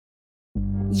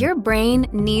Your brain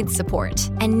needs support,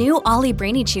 and new Ollie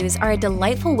Brainy Chews are a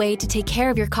delightful way to take care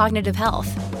of your cognitive health.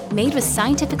 Made with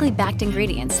scientifically backed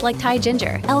ingredients like Thai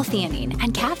ginger, L-theanine,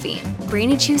 and caffeine,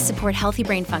 Brainy Chews support healthy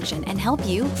brain function and help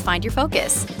you find your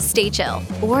focus, stay chill,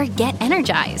 or get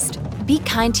energized. Be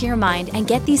kind to your mind and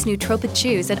get these nootropic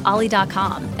chews at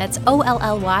ollie.com. That's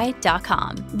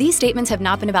OLLY.com. These statements have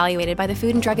not been evaluated by the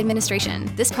Food and Drug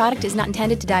Administration. This product is not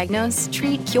intended to diagnose,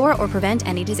 treat, cure, or prevent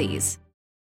any disease.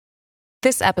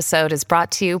 This episode is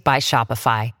brought to you by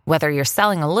Shopify. Whether you're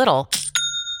selling a little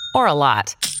or a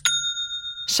lot,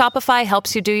 Shopify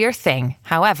helps you do your thing,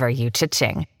 however you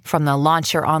cha-ching. From the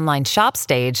launch your online shop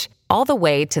stage, all the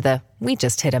way to the we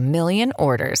just hit 1 million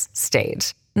orders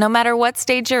stage. No matter what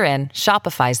stage you're in,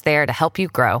 Shopify's there to help you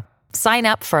grow. Sign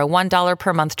up for a $1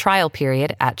 per month trial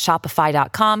period at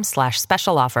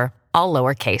shopify.com/special offer, all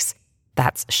lowercase.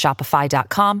 That's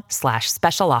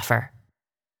shopify.com/special offer.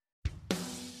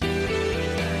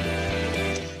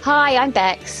 Hi, I'm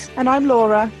Bex. And I'm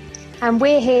Laura. And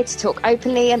we're here to talk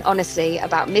openly and honestly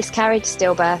about miscarriage,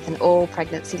 stillbirth, and all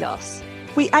pregnancy loss.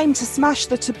 We aim to smash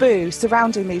the taboo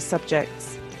surrounding these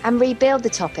subjects and rebuild the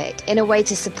topic in a way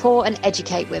to support and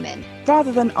educate women,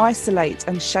 rather than isolate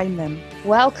and shame them.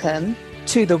 Welcome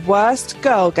to the worst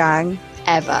girl gang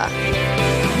ever.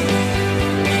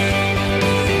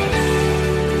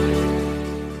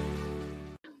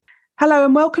 Hello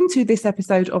and welcome to this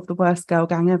episode of The Worst Girl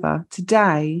Gang Ever.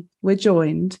 Today we're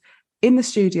joined in the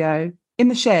studio, in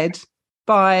the shed,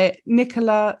 by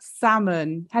Nicola,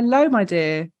 Salmon. Hello, my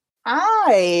dear.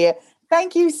 Hi.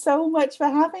 Thank you so much for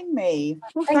having me.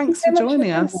 Well, thanks for joining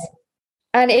us.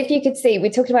 And if you could see, we're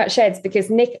talking about sheds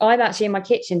because I'm actually in my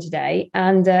kitchen today,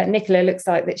 and Nicola looks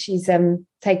like that she's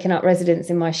taken up residence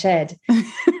in my shed.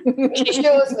 She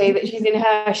assures me that she's in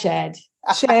her shed.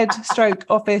 Shed, stroke,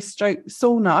 office, stroke,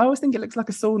 sauna. I always think it looks like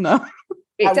a sauna.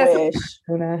 I wish.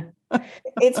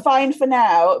 It's fine for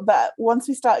now, but once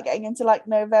we start getting into like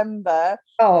November.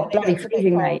 Oh, bloody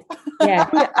freezing, mate. Yeah.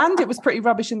 And it was pretty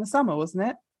rubbish in the summer, wasn't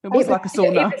it? It was like a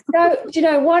sauna. Do you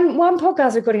know, one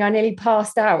podcast recording, I nearly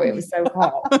passed out. It was so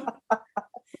hot.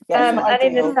 And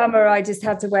in the summer, I just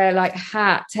had to wear like a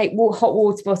hat, take hot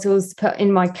water bottles, put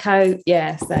in my coat.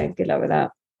 Yeah, so good luck with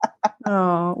that.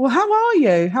 Oh, well, how are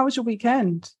you? How was your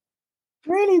weekend?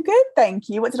 Really good, thank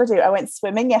you. What did I do? I went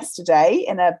swimming yesterday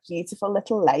in a beautiful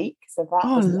little lake. So that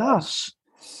was lush.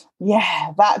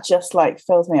 Yeah, that just like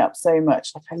fills me up so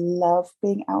much. Like I love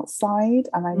being outside,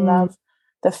 and I love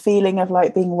the feeling of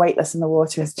like being weightless in the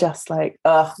water is just like,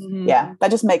 yeah, that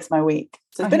just makes my week.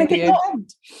 So it's been a good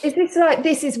weekend. Is this like,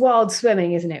 this is wild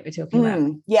swimming, isn't it? We're talking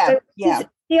about. Yeah, so yeah.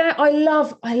 Yeah, I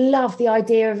love the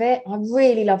idea of it. I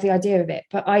really love the idea of it,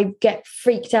 but I get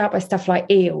freaked out by stuff like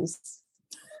eels.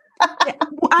 Yeah.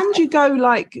 And you go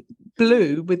like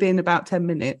blue within about 10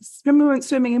 minutes. Remember we went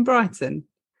swimming in Brighton?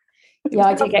 Yeah,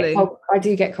 I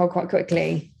do get cold quite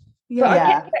quickly.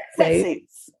 Yeah,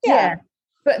 yeah.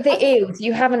 But the eels,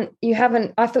 you haven't.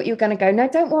 I thought you were going to go, no,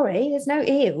 don't worry, there's no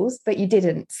eels, but you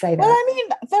didn't say that. Well, I mean,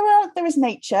 there is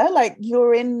nature, like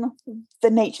you're in the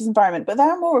nature's environment, but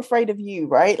they're more afraid of you,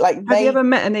 right? Like, have you ever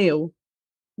met an eel?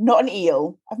 Not an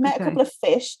eel. I've met a couple of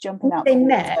fish jumping out. They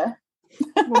met.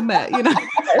 Well, met, you know.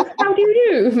 How do you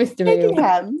do, Mr. Shaking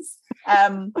hands.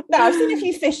 No, I've seen a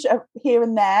few fish here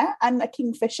and there, and a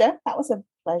kingfisher. That was a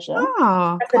pleasure.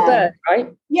 That's a bird,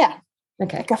 right? Yeah.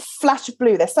 Okay. Like a flash of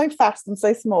blue. They're so fast and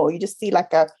so small. You just see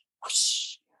like a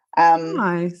whoosh.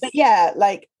 Nice. But yeah,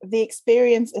 like the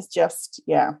experience is just,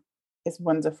 it's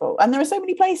wonderful. And there are so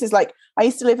many places. Like I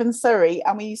used to live in Surrey,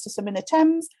 and we used to swim in the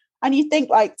Thames. And you think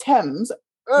like Thames.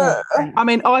 I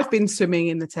mean, I've been swimming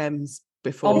in the Thames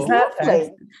before.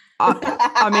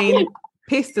 I mean,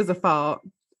 pissed as a fart.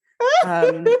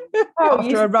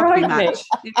 After a rugby match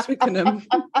in Twickenham.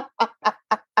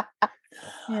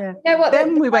 Yeah. You know what,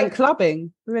 then we went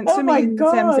clubbing. We went swimming in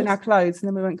the Thames in our clothes, and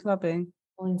then we went clubbing.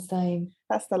 Insane.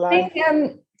 That's the life.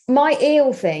 My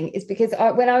eel thing is because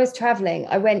when I was traveling,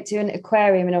 I went to an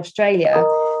aquarium in Australia,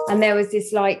 and there was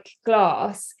this like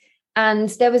glass, and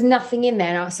there was nothing in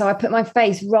there. So I put my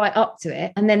face right up to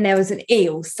it, and then there was an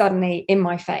eel suddenly in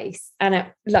my face, and it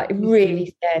like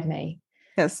really scared me.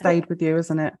 It stayed with you,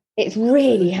 isn't it? It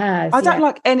really has. I don't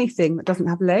like anything that doesn't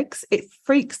have legs. It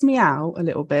freaks me out a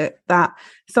little bit that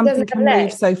something can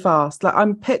move so fast. Like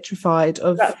I'm petrified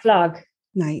of slug.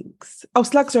 Snakes. Oh,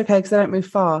 slugs are okay because they don't move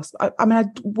fast. I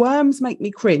mean, worms make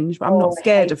me cringe, but I'm not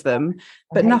scared of them.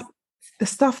 But the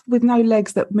stuff with no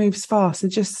legs that moves fast are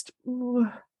just.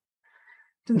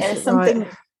 There's something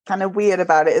kind of weird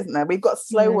about it, isn't there? We've got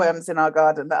slow worms in our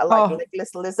garden that are like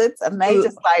legless lizards, and they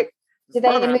just like Do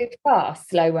they move fast,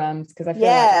 slow worms? Because I feel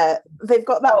like they've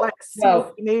got that like smooth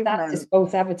movement. That's just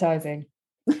false advertising.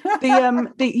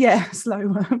 The slow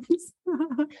worms.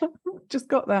 Just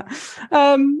got that.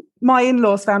 My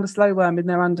in-laws found a slow worm in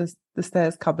their under the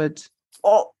stairs cupboard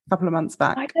a couple of months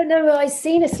back. I don't know. I've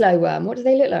seen a slow worm. What do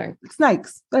they look like?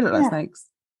 Snakes. They look like snakes.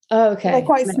 Oh, okay. They're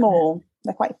quite small.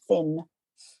 They're quite thin.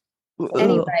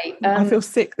 Anyway, I feel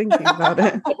sick thinking about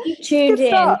it.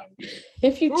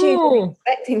 If you tuned in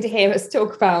expecting to hear us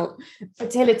talk about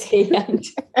fertility, and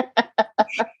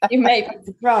you may be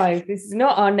surprised, this is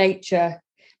not our nature.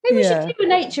 Maybe we should do a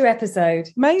nature episode.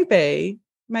 Maybe.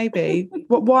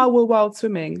 While we're wild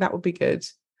swimming, that would be good.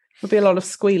 There'll be a lot of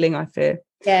squealing, I fear.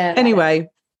 Yeah. Anyway,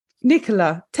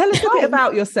 Nicola, tell us a bit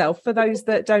about yourself for those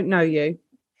that don't know you.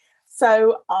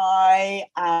 So I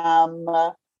am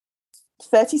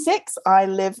 36. I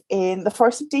live in the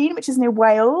Forest of Dean, which is near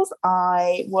Wales.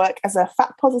 I work as a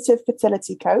fat positive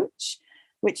fertility coach,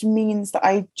 which means that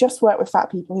I just work with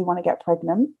fat people who want to get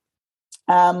pregnant.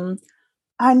 And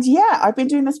I've been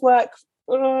doing this work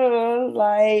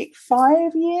like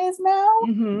 5 years now.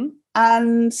 Mm-hmm.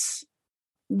 And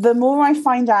the more I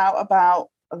find out about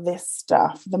this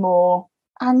stuff, the more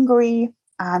angry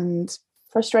and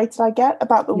frustrated I get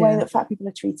about the way that fat people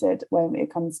are treated when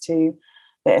it comes to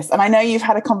this. And I know you've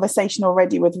had a conversation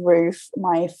already with Ruth,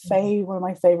 one of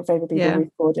my favorite people, Ruth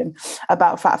Gordon,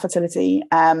 about fat fertility.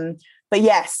 But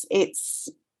yes, it's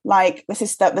like this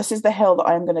is the hill that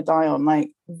I am going to die on.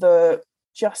 Like the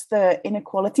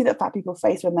inequality that fat people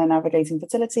face when they're navigating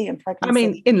fertility and pregnancy. I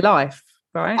mean, in life,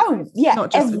 right? Oh yeah,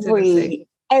 not just fertility.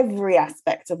 Every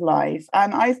aspect of life.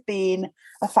 And I've been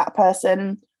a fat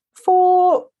person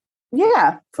for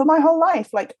my whole life.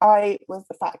 Like I was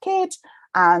a fat kid,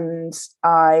 and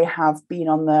I have been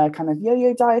on the kind of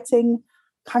yo-yo dieting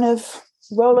kind of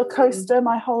roller coaster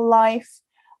my whole life,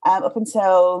 up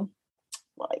until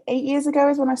 8 years ago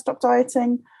is when I stopped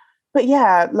dieting. But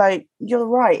yeah, like you're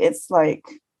right, it's like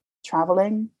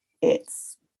traveling,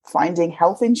 it's finding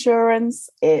health insurance,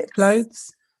 it's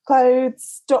clothes,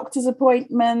 doctor's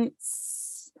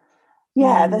appointments.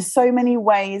 There's so many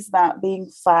ways that being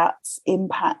fat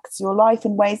impacts your life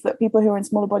in ways that people who are in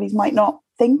smaller bodies might not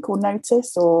think or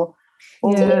notice or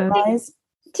realize.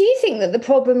 Do you think that the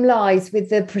problem lies with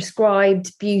the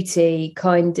prescribed beauty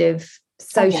kind of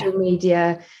social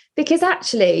media? Because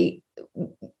actually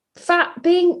fat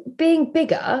being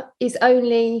bigger is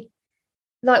only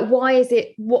like, why is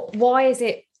it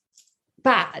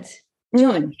bad? Do you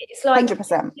know what I mean? It's like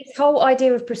 100%. This whole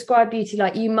idea of prescribed beauty,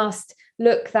 like you must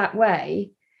look that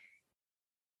way,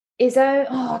 is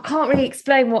I can't really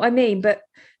explain what I mean, but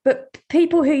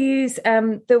people who use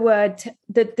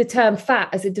the term fat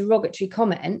as a derogatory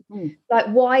comment, like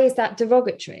why is that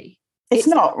derogatory? It's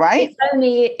not, right? It's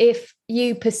only if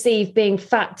you perceive being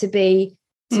fat to be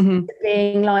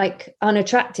being like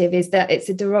unattractive, is that it's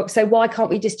a derogatory. So why can't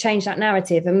we just change that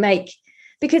narrative and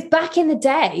because back in the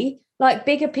day, like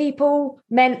bigger people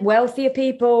meant wealthier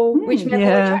people, which meant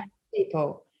more attractive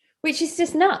people, which is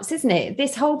just nuts, isn't it?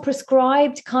 This whole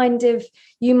prescribed kind of,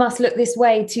 you must look this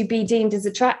way to be deemed as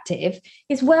attractive,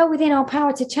 is well within our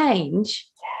power to change,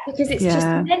 because it's just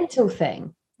a mental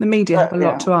thing. The media have a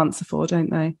lot to answer for, don't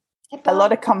they? A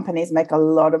lot of companies make a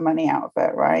lot of money out of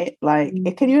it, right? Like,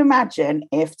 can you imagine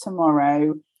if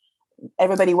tomorrow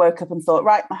everybody woke up and thought,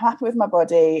 right, I'm happy with my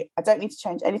body, I don't need to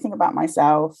change anything about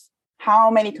myself? How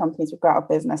many companies would go out of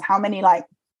business? How many like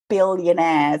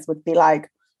billionaires would be like,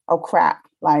 oh crap,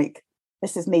 like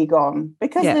this is me gone?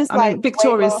 Because there's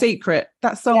Victoria's Secret,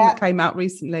 that song that came out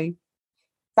recently.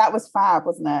 That was fab,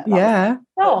 wasn't it?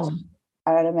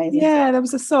 Amazing. Yeah, there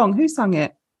was a song. Who sung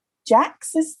it?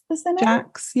 Jax is the name?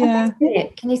 Jax, yeah.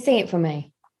 Can you sing it for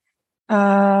me?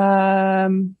 How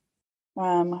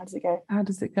does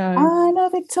it go? I know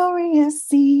Victoria's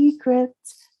Secret.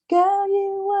 Girl,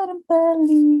 you wouldn't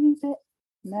believe it.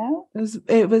 No?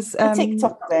 It was a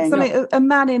TikTok thing. A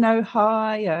man in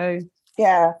Ohio.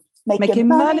 Yeah. Making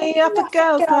money off of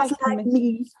girls like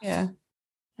me. Yeah.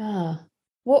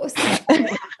 What was that?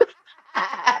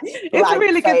 It's a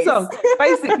really good song.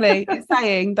 Basically, it's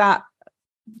saying that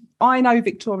I know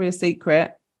Victoria's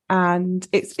Secret, and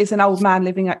it's an old man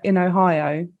living in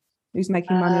Ohio who's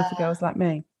making money off of girls like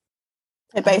me.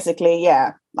 It basically,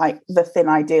 like the thin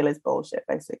ideal is bullshit,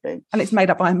 basically. And it's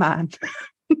made up by a man.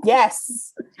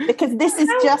 Yes, because this is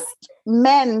just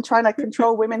men trying to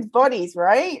control women's bodies,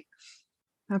 right?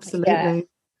 Absolutely.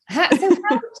 Yeah. So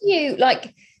how do you,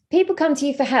 like, people come to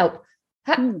you for help?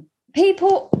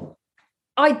 People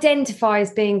identify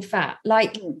as being fat.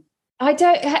 Like, I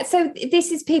don't. So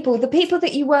this is the people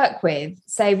that you work with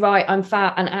say, right, I'm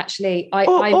fat, and actually,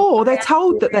 or they're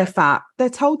told that they're fat. They're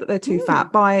told that they're too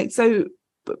fat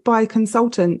by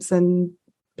consultants and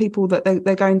people that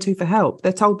they're going to for help.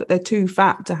 They're told that they're too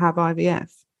fat to have IVF.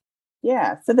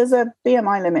 Yeah, so there's a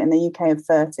BMI limit in the UK of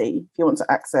 30 if you want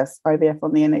to access IVF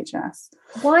on the NHS.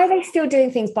 Why are they still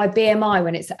doing things by BMI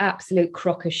when it's an absolute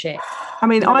crock of shit? I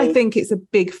mean, I think it's a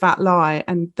big fat lie.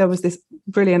 And there was this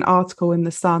brilliant article in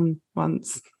The Sun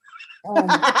once.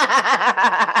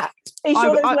 Are you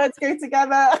sure those words go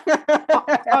together?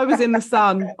 I was in The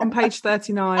Sun on page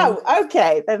 39. Oh,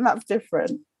 okay, then that's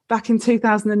different. Back in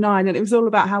 2009, and it was all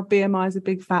about how BMI is a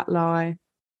big fat lie.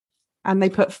 And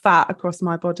they put fat across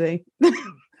my body.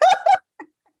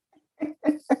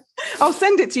 I'll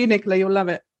send it to you, Nicola. You'll love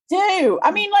it. Do. I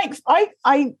mean, like,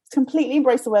 I completely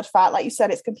embrace the word fat. Like you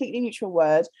said, it's a completely neutral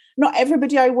word. Not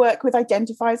everybody I work with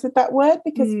identifies with that word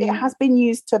because it has been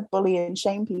used to bully and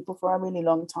shame people for a really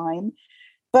long time.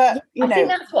 But, I think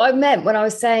that's what I meant when I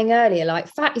was saying earlier, like,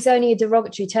 fat is only a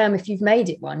derogatory term if you've made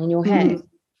it one in your head.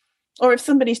 Or if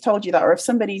somebody's told you that, or if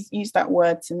somebody's used that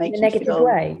word to make in a you negative feel,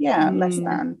 way. Yeah, less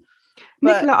than.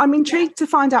 Nicola, I'm intrigued to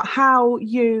find out how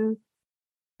you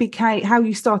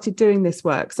started doing this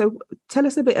work. So tell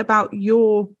us a bit about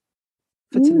your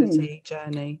fertility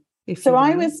journey. Of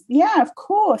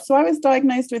course. So I was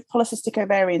diagnosed with polycystic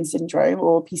ovarian syndrome,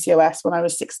 or PCOS, when I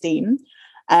was 16.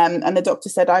 And the doctor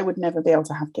said I would never be able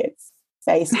to have kids.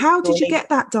 How did you get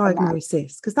that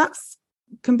diagnosis? Because that's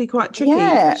can be quite tricky,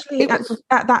 especially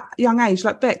at that young age.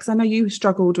 Like Bex, I know you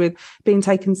struggled with being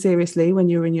taken seriously when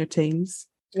you were in your teens.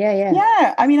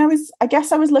 Yeah. I mean, I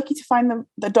guess I was lucky to find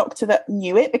the doctor that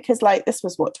knew it, because like this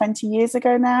was 20 years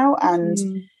ago now, and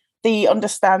the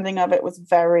understanding of it was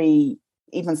very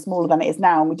even smaller than it is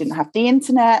now, and we didn't have the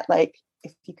internet, like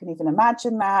if you can even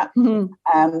imagine that.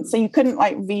 So you couldn't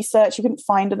like research, you couldn't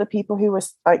find other people who were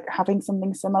like having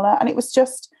something similar, and it was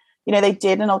just, they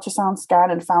did an ultrasound scan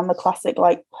and found the classic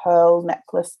like pearl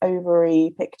necklace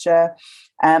ovary picture,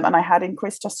 and I had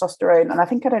increased testosterone, and I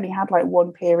think I'd only had like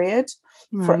one period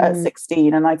at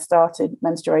 16, and I'd started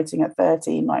menstruating at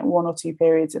 13, like 1 or 2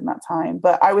 periods in that time.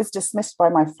 But I was dismissed by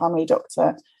my family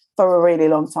doctor for a really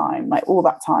long time, like all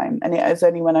that time, and it was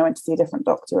only when I went to see a different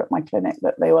doctor at my clinic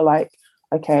that they were like,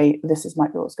 okay,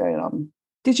 might be what's going on.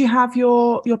 Did you have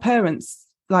your parents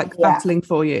battling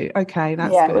for you? Okay,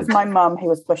 that's good. It was my mum who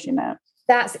was pushing it.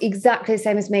 That's exactly the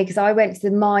same as me, because I went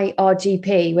to my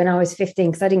RGP when I was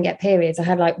 15 because I didn't get periods. I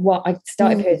had I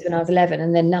started periods when I was 11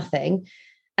 and then nothing,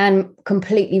 and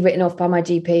completely written off by my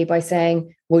GP by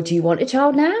saying, well, do you want a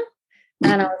child now?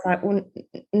 And I was like, well,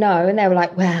 no. And they were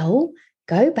like, well,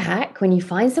 go back when you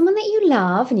find someone that you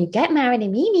love and you get married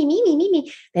and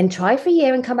me, then try for a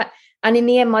year and come back. And in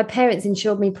the end, my parents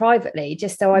insured me privately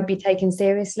just so I'd be taken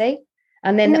seriously.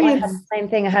 And then I had the same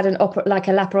thing. I had a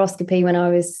laparoscopy when I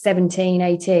was 17,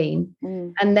 18.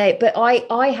 And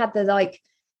I had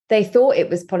they thought it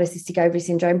was polycystic ovary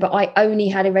syndrome, but I only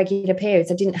had irregular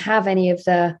periods. I didn't have any of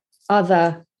the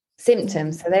other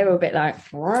symptoms. So they were a bit like,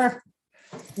 I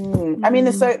mean,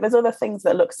 there's other things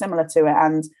that look similar to it.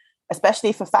 And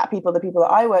especially for fat people, the people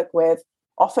that I work with,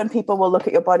 often people will look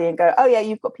at your body and go, oh yeah,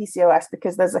 you've got PCOS,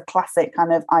 because there's a classic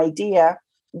kind of idea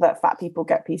that fat people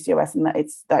get PCOS and that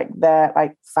it's like they're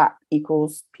like fat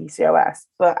equals PCOS.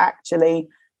 But actually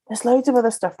there's loads of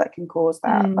other stuff that can cause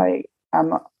that. Like,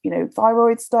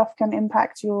 thyroid stuff can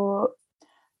impact your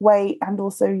weight and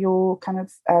also your kind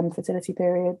of fertility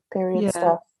period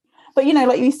stuff. But,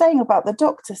 like you were saying about the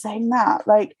doctor saying that,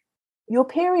 like, your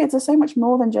periods are so much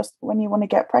more than just when you want to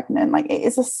get pregnant. Like, it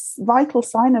is a vital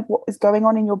sign of what is going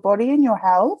on in your body and your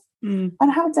health. And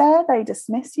how dare they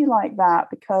dismiss you like that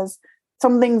because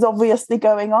something's obviously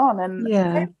going on? And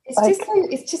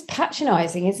it's just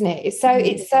patronizing, isn't it?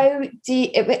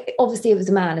 Obviously it was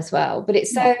a man as well, but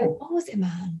it's so, what was it,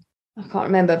 man? I can't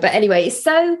remember. But anyway, it's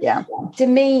so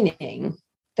demeaning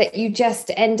that you just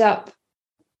end up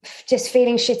just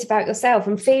feeling shit about yourself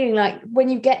and feeling like, when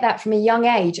you get that from a young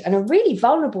age and a really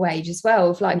vulnerable age as well,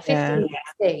 of like 15,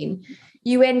 16,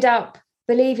 you end up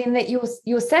believing that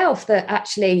yourself, that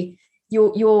actually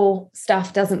your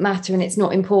stuff doesn't matter and it's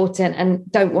not important,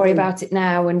 and don't worry about it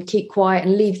now and keep quiet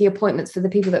and leave the appointments for the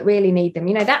people that really need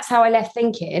them. That's how I left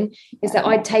thinking, is that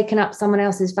I'd taken up someone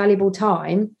else's valuable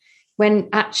time when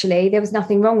actually there was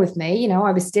nothing wrong with me.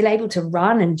 I was still able to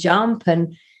run and jump,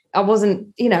 and I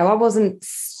wasn't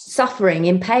suffering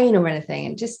in pain or anything.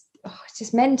 And it's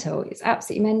just mental. It's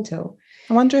absolutely mental.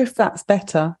 I wonder if that's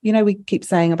better. We keep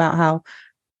saying about how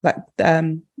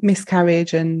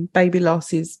miscarriage and baby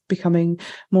loss is becoming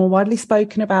more widely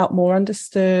spoken about, more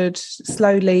understood.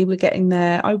 Slowly we're getting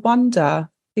there. I wonder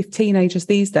if teenagers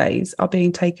these days are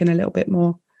being taken a little bit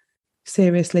more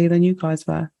seriously than you guys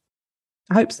were.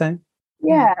 I hope so.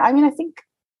 Yeah, I mean, I think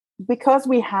because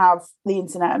we have the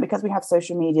internet and because we have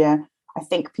social media, I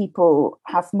think people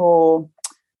have more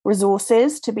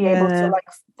resources to be able to like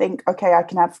think, okay, I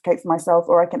can advocate for myself,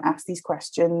 or I can ask these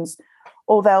questions,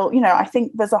 or they'll, I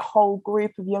think there's a whole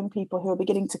group of young people who are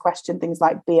beginning to question things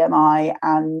like BMI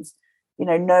and,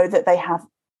 know that they have,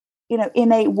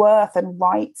 innate worth and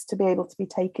rights to be able to be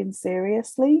taken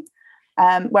seriously.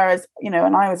 Whereas,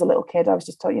 when I was a little kid, I was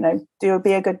just told,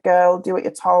 be a good girl, do what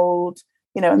you're told,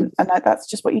 and that's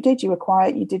just what you did. You were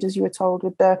quiet. You did as you were told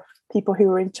with the people who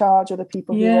were in charge, or the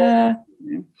people who were,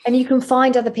 And you can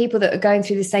find other people that are going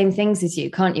through the same things as you,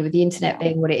 can't you, with the internet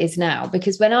being what it is now?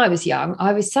 Because when I was young,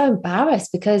 I was so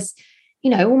embarrassed because,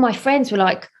 all my friends were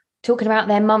like talking about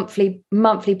their monthly,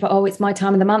 oh, it's my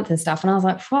time of the month and stuff. And I was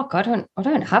like, fuck, I don't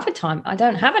have a time. I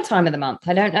don't have a time of the month.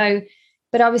 I don't know.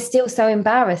 But I was still so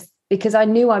embarrassed because I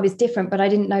knew I was different, but I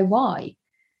didn't know why.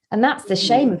 And that's the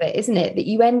shame of it, isn't it? That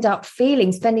you end up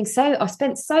I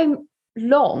spent so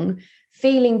long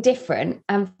feeling different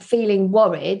and feeling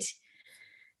worried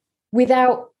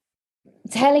without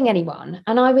telling anyone.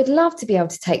 And I would love to be able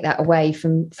to take that away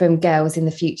from girls in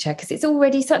the future, because it's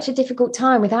already such a difficult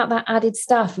time without that added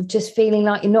stuff of just feeling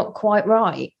like you're not quite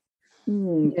right.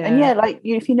 And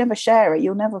if you never share it,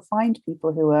 you'll never find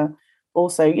people who are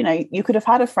also, you could have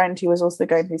had a friend who was also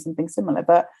going through something similar,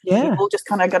 but you've all just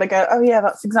kind of got to go, oh yeah,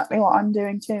 that's exactly what I'm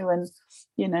doing too. And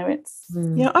it's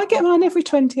I get mine every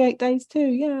 28 days too.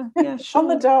 Yeah, sure. On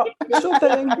the dot. Sure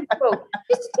thing. Well,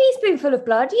 just a teaspoonful of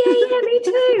blood. Yeah, me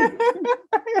too.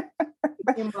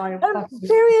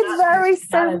 Periods vary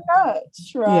so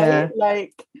much, right? Yeah.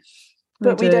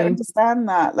 But we don't understand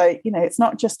that. It's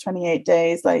not just 28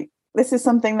 days. This is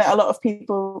something that a lot of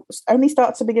people only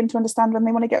start to begin to understand when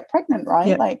they want to get pregnant, right?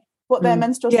 Yeah. What their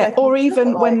menstrual cycle, or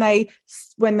even when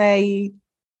they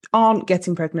aren't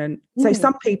getting pregnant. So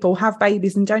some people have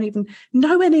babies and don't even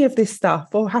know any of this stuff,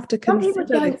 or have to consider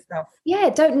this stuff. Yeah,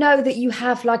 don't know that you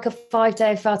have like a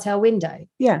 5-day fertile window.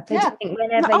 Yeah. They just think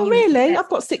whenever really? I've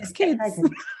got 6 kids.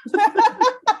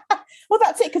 Well,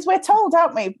 that's it, because we're told,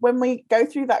 aren't we, when we go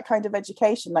through that kind of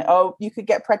education, you could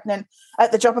get pregnant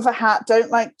at the drop of a hat. Don't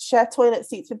share toilet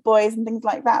seats with boys and things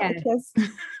like that, because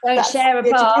don't share a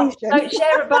bath. Don't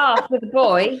share a bath with a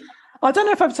boy. I don't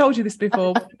know if I've told you this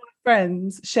before, but my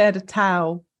friends shared a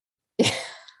towel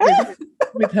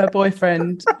with her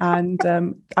boyfriend, and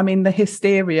the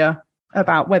hysteria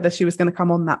about whether she was going to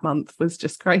come on that month was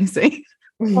just crazy.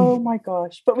 Oh my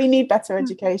gosh! But we need better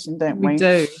education, don't we? We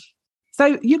do.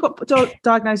 So you got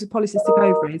diagnosed with polycystic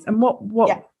ovaries, and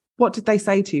what did they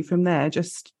say to you from there?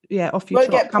 Just off you won't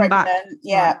trot, get come pregnant. back.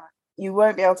 Yeah, you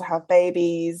won't be able to have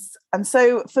babies. And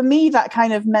so for me, that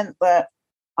kind of meant that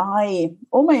I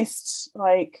almost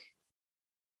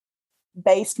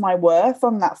based my worth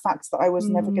on that fact that I was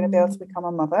never going to be able to become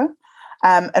a mother.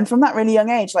 And from that really young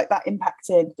age, that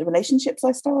impacted the relationships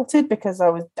I started, because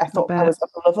I thought I was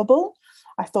unlovable.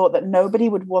 I thought that nobody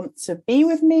would want to be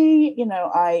with me.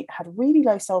 I had really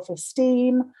low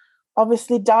self-esteem,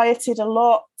 obviously dieted a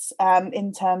lot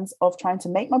in terms of trying to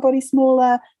make my body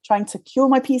smaller, trying to cure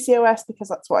my PCOS, because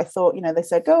that's what I thought. They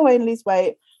said, go away and lose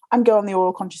weight and go on the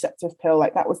oral contraceptive pill.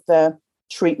 That was the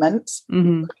treatment,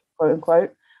 quote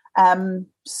unquote.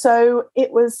 So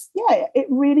it was, it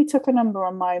really took a number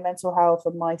on my mental health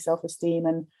and my self-esteem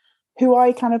and who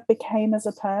I kind of became as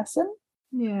a person.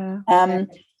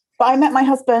 But I met my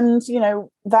husband,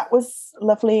 that was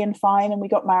lovely and fine. And we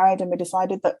got married and we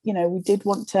decided that, we did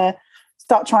want to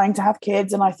start trying to have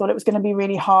kids. And I thought it was going to be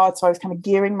really hard. So I was kind of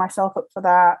gearing myself up for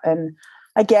that. And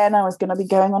again, I was going to be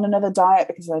going on another diet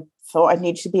because I thought I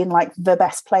needed to be in the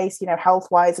best place,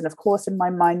 health-wise. And of course, in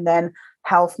my mind then,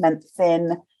 health meant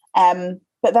thin.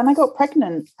 But then I got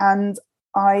pregnant, and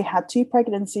I had 2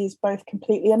 pregnancies, both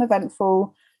completely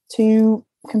uneventful, 2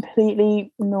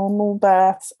 completely normal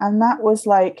births. And that was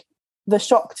the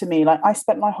shock to me. I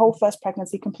spent my whole first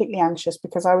pregnancy completely anxious,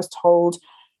 because I was told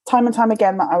time and time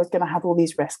again that I was going to have all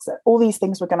these risks, that all these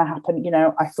things were going to happen.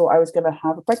 I thought I was going to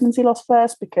have a pregnancy loss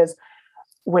first, because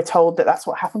we're told that that's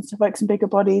what happens to folks in bigger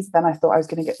bodies. Then I thought I was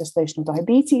going to get gestational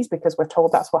diabetes, because we're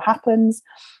told that's what happens.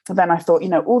 And then I thought,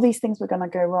 all these things were going to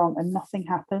go wrong, and nothing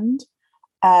happened.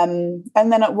 And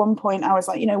then at one point I was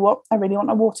like, you know what, I really want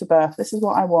a water birth. This is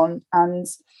what I want. And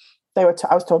I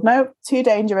was told, no, too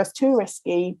dangerous, too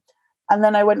risky. And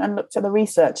then I went and looked at the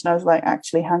research, and I was like,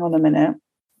 actually, hang on a minute.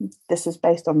 This is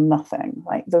based on nothing.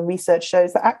 The research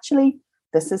shows that actually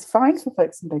this is fine for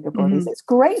folks in bigger bodies. It's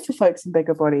great for folks in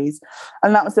bigger bodies.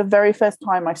 And that was the very first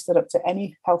time I stood up to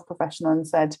any health professional and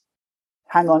said,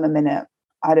 hang on a minute.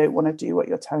 I don't want to do what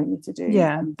you're telling me to do.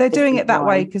 Yeah, they're doing it that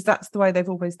way because that's the way they've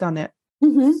always done it.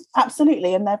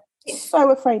 Absolutely. And they're so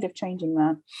afraid of changing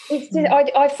that.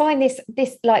 I find this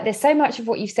like, there's so much of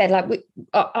what you've said, like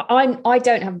I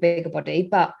don't have a bigger body,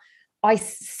 but I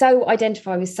so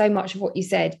identify with so much of what you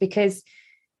said, because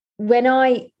when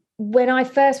I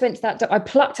first went to that I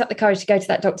plucked up the courage to go to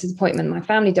that doctor's appointment, my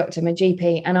family doctor, my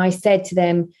GP, and I said to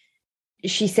them,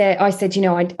 I said, you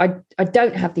know, I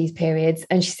don't have these periods.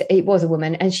 And she said, it was a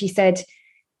woman, and she said,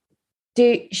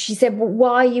 well,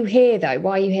 why are you here though?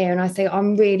 Why are you here? And I say,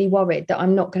 I'm really worried that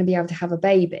I'm not going to be able to have a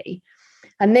baby.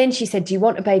 And then she said, do you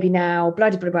want a baby now? Blah,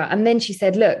 blah, blah, blah. And then she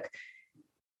said, look,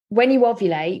 when you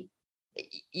ovulate,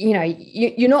 you know,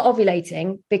 you're not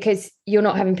ovulating because you're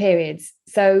not having periods.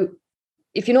 So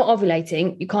if you're not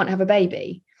ovulating, you can't have a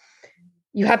baby.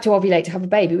 You have to ovulate to have a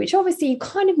baby, which obviously you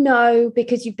kind of know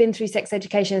because you've been through sex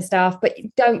education and stuff, but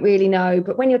you don't really know.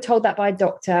 But when you're told that by a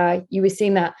doctor, you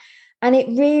assume that. And it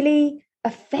really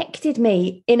affected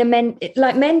me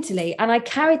mentally. And I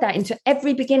carried that into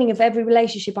every beginning of every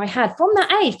relationship I had from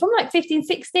that age, from like 15,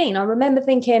 16. I remember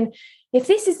thinking, if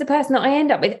this is the person that I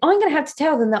end up with, I'm going to have to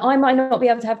tell them that I might not be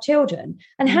able to have children.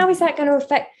 And how is that going to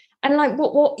affect? And like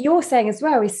what you're saying as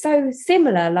well is so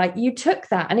similar. Like, you took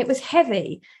that and it was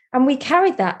heavy, and we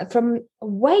carried that from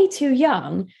way too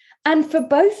young. And for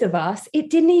both of us, it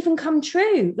didn't even come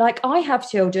true. Like, I have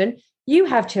children, you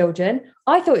have children.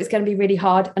 I thought it was going to be really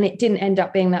hard, and it didn't end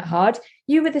up being that hard.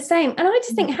 You were the same. And I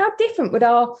just think, how different would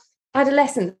our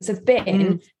adolescence have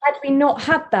been had we not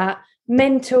had that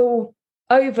mental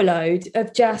overload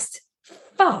of just,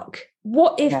 fuck,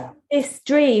 what if this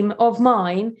dream of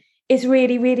mine is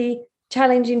really, really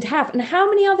challenging to have? And how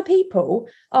many other people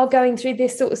are going through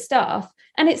this sort of stuff,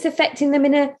 and it's affecting them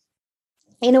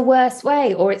in a worse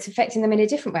way, or it's affecting them in a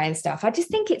different way and stuff. I just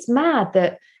think it's mad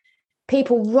that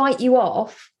people write you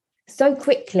off so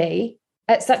quickly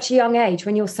at such a young age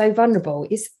when you're so vulnerable.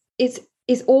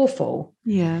 Is awful.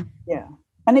 Yeah.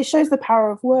 And it shows the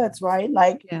power of words, right?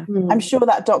 Like, I'm sure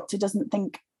that doctor doesn't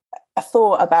think a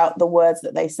thought about the words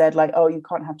that they said, like, oh, you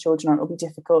can't have children or it'll be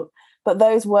difficult. But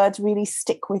those words really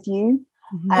stick with you.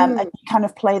 And you kind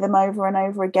of play them over and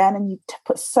over again, and you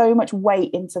put so much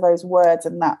weight into those words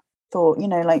and that thought,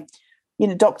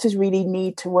 doctors really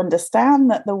need to understand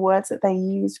that the words that they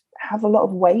use have a lot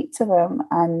of weight to them.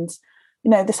 And,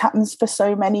 this happens for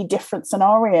so many different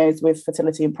scenarios with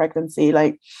fertility and pregnancy.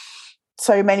 Like,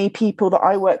 so many people that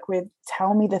I work with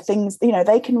tell me the things,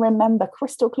 they can remember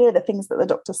crystal clear the things that the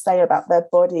doctors say about their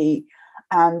body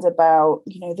and about,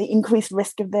 the increased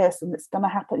risk of this and it's going to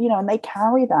happen, and they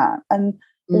carry that. And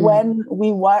when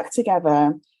we work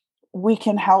together, we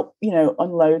can help,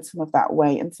 unload some of that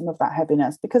weight and some of that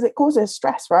heaviness, because it causes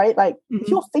stress, right? Like, if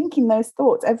you're thinking those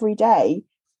thoughts every day,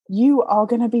 you are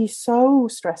going to be so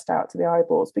stressed out to the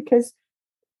eyeballs because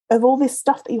of all this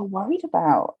stuff that you're worried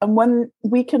about. And when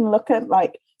we can look at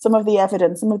like some of the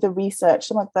evidence, some of the research,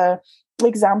 some of the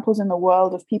examples in the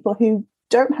world of people who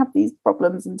don't have these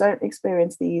problems and don't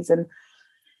experience these, and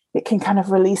it can kind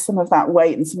of release some of that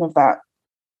weight and some of that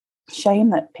shame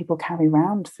that people carry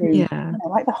around through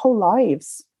like their whole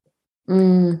lives.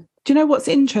 Do you know what's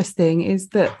interesting is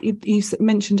that you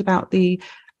mentioned about the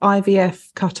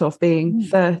IVF cutoff being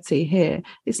 30 here.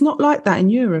 It's not like that in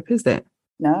Europe, is it?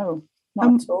 No,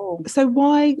 not at all. So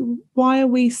why are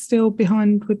we still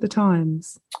behind with the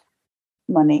times?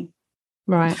 Money.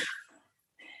 Right.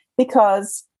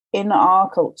 Because in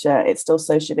our culture, it's still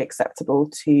socially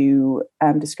acceptable to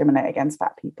discriminate against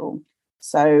fat people.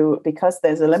 So because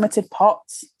there's a limited pot,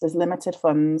 there's limited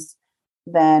funds,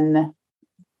 then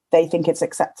they think it's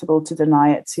acceptable to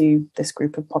deny it to this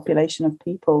group of population of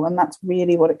people. And that's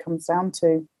really what it comes down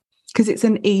to. Because it's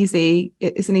an easy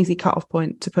cut-off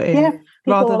point to put in. Yeah,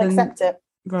 people will accept it.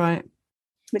 Right.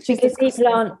 Which is because people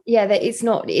aren't, that it's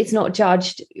not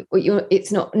judged.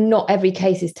 It's not every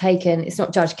case is taken. It's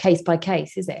not judged case by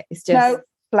case, is it? It's just no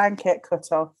blanket cut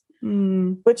off.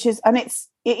 Which is, and it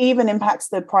even impacts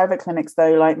the private clinics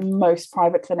though. Like, most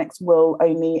private clinics will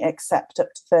only accept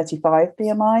up to 35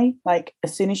 BMI. Like,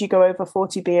 as soon as you go over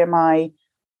 40 BMI,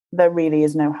 there really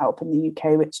is no help in the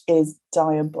UK, which is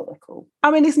diabolical. I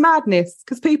mean, it's madness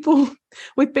because people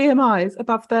with BMIs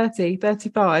above 30,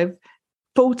 35,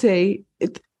 40,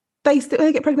 they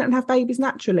get pregnant and have babies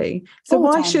naturally. So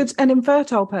why should an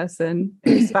infertile person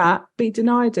who's fat be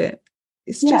denied it?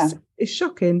 It's just, it's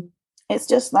shocking. It's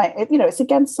just like, it's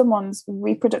against someone's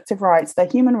reproductive rights, their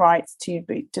human rights, to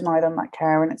deny them that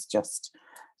care. And it's just,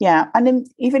 And then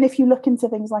even if you look into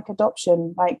things like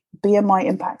adoption, like BMI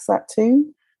impacts that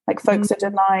too. Like, folks are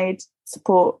denied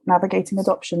support navigating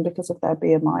adoption because of their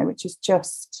BMI, which is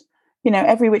just,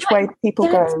 every which way people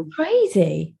That's go.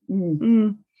 Crazy.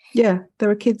 Yeah, there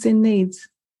are kids in need.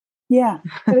 Yeah.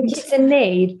 There are kids in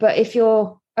need, but if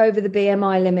you're over the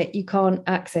BMI limit, you can't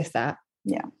access that.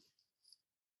 Yeah.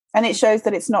 And it shows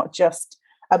that it's not just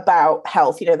about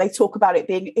health. They talk about it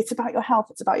being, it's about your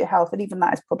health, and even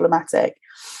that is problematic.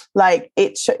 Like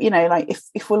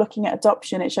if we're looking at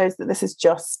adoption, it shows that this is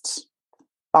just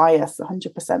bias,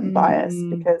 100% bias,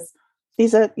 because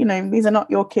these are not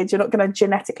your kids. You're not going to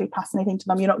genetically pass anything to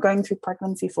them. You're not going through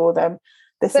pregnancy for them.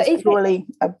 This is purely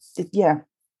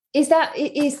Is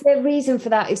the reason for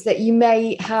that is that you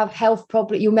may have health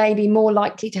problems, you may be more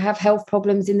likely to have health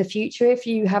problems in the future if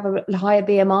you have a higher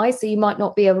BMI, so you might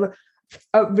not be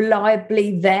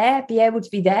reliably be able to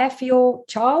be there for your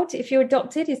child if you're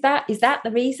adopted? Is that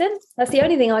the reason? That's the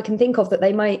only thing I can think of that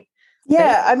they might.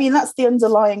 Yeah, I mean, that's the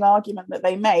underlying argument that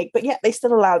they make, but yet they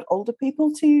still allowed older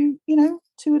people to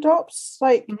adopt.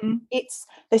 Like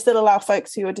they still allow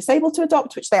folks who are disabled to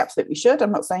adopt, which they absolutely should.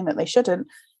 I'm not saying that they shouldn't,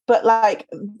 but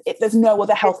there's no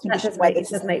other health condition where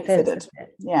this is considered.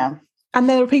 Yeah. And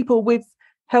there are people with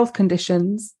health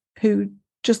conditions who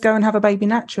just go and have a baby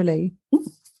naturally.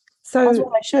 So that's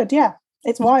what they should. Yeah.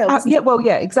 It's wild.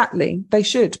 Exactly. They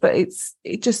should, but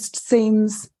it just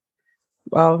seems,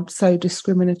 so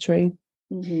discriminatory.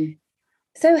 Mm-hmm.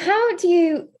 So how do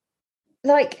you,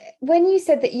 when you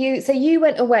said that you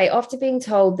went away after being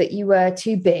told that you were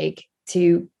too big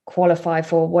to qualify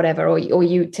for whatever, or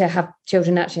you to have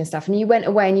children naturally and stuff, and you went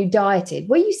away and you dieted,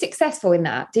 were you successful in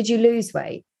that? Did you lose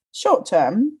weight? Short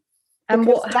term. And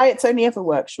what diets only ever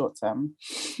work short term.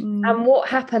 And what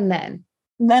happened then?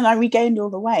 And then I regained all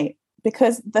the weight,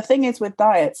 because the thing is with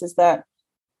diets is that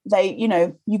they,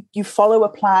 you follow a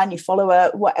plan, you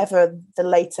follow whatever the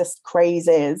latest craze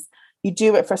is, you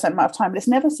do it for a certain amount of time, but it's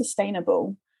never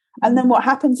sustainable. And then what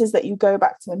happens is that you go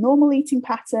back to a normal eating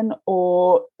pattern,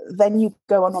 or then you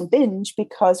go on binge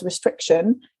because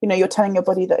restriction, you're telling your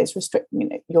body that it's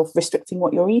you're restricting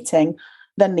what you're eating,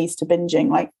 then leads to binging.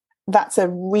 Like, that's a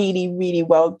really, really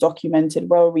well documented,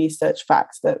 well-researched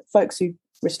fact that folks who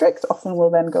restrict often will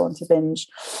then go on to binge.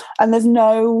 And there's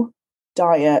no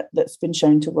diet that's been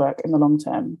shown to work in the long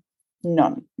term.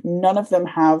 None of them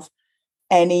have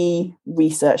any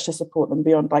research to support them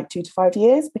beyond 2 to 5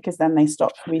 years, because then they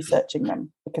stop researching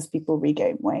them because people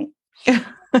regain weight.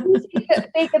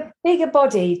 bigger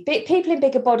bodies, people in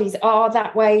bigger bodies are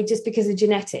that way just because of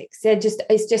genetics.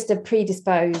 It's just a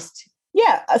predisposed.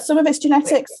 Yeah, some of it's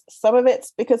genetics, some of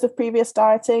it's because of previous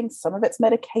dieting, some of it's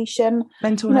medication,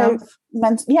 mental health.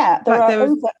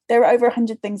 There are over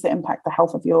 100 things that impact the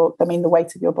health of the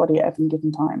weight of your body at any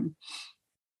given time.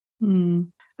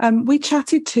 We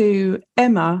chatted to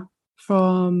Emma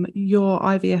from Your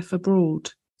IVF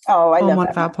Abroad. Oh, I love one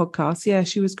of our podcasts. Yeah,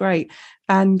 she was great,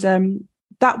 and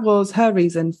that was her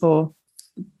reason for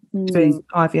doing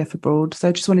IVF abroad. So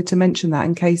I just wanted to mention that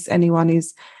in case anyone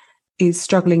is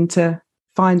struggling to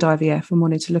find IVF and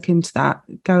wanted to look into that,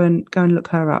 go and look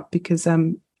her up, because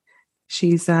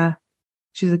she's a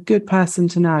good person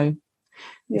to know.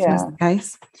 If that's the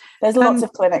case. There's lots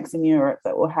of clinics in Europe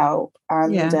that will help,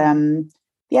 and it can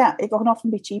often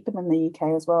be cheaper than the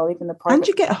UK as well, even the private. And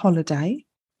you get a holiday.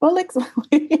 Well,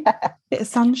 exactly. Yeah. Bit of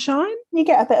sunshine. You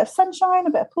get a bit of sunshine, a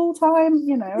bit of pool time.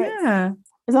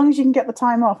 As long as you can get the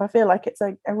time off, I feel like it's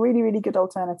a really, really good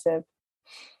alternative.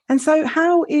 And so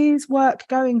how is work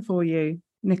going for you,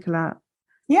 Nicola?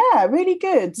 Yeah, really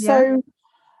good. Yeah.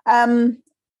 So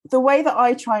the way that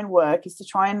I try and work is to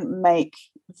try and make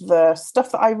the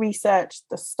stuff that I research,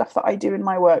 the stuff that I do in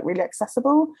my work, really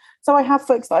accessible. So I have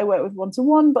folks that I work with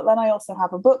one-to-one, but then I also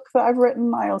have a book that I've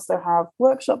written. I also have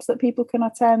workshops that people can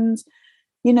attend.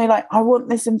 I want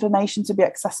this information to be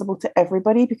accessible to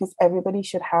everybody, because everybody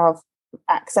should have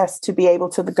access to be able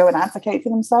to go and advocate for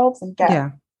themselves and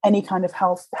get any kind of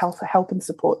help and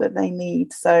support that they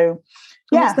need. So,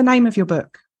 what's the name of your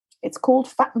book? It's called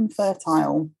Fat and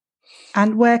Fertile.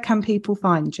 And where can people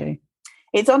find you?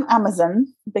 It's on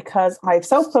Amazon, because I've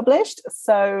self-published.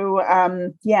 So,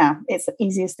 it's the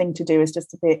easiest thing to do is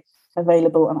just to be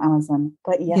available on Amazon.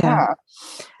 But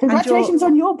congratulations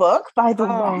on your book, by the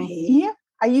way.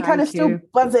 Are you kind of still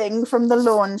buzzing from the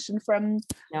launch and from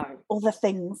all the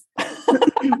things?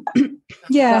 The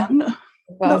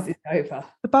buzz is over.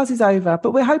 The buzz is over,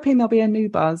 but we're hoping there'll be a new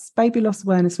buzz. Baby Loss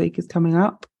Awareness Week is coming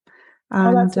up.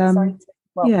 And that's exciting.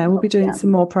 Well, we'll be doing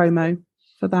some more promo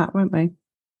for that, won't we?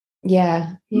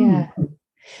 Yeah.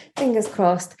 Fingers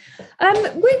crossed. I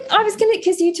was going to,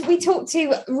 because we talked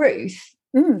to Ruth,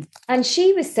 and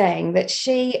she was saying that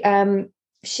she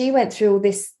went through all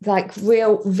this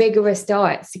real vigorous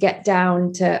diets to get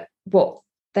down to what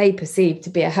they perceive to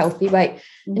be a healthy weight.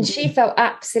 And she felt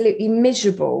absolutely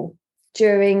miserable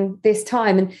during this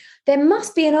time. And there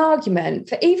must be an argument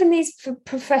for even these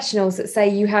professionals that say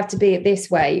you have to be at this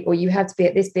weight or you have to be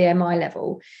at this BMI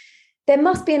level. There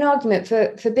must be an argument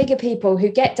for bigger people who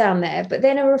get down there, but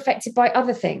then are affected by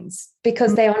other things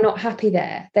because they are not happy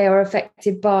there. They are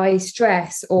affected by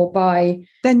stress or by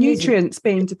their nutrients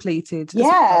being depleted.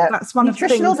 Yeah, that's one of the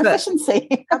things. Nutritional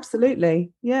deficiency.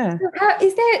 Absolutely, yeah. So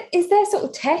is there sort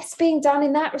of tests being done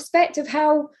in that respect of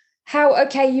how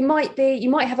okay, you might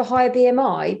have a higher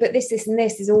BMI, but this and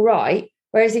this is all right.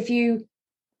 Whereas if you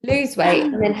lose weight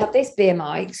and then have this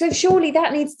BMI, so surely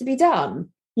that needs to be done.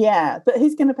 Yeah, but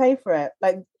who's going to pay for it?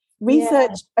 Like,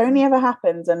 research only ever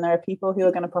happens and there are people who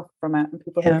are going to profit from it and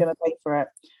people who are going to pay for it.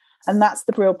 And that's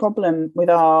the real problem with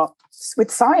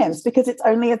science, because it's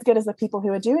only as good as the people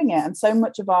who are doing it. And so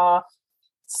much of our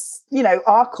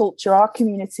culture, our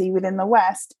community within the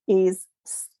West is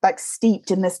like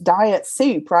steeped in this diet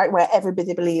soup, right? Where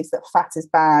everybody believes that fat is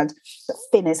bad, that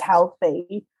thin is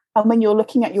healthy. And when you're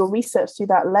looking at your research through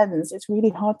that lens, it's really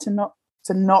hard to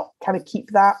not kind of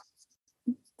keep that,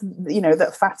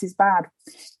 that fat is bad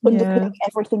underpinning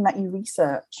everything that you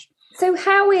research. So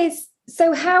how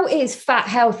is fat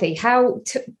healthy? Talk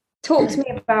to me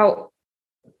about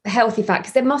healthy fat,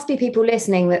 because there must be people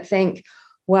listening that think,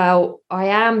 well, I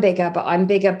am bigger, but I'm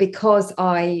bigger because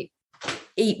I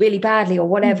eat really badly or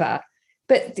whatever.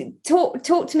 But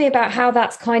talk to me about how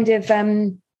that's kind of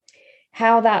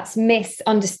how that's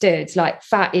misunderstood, like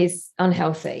fat is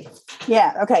unhealthy.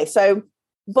 Yeah, okay, so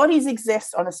bodies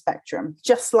exist on a spectrum,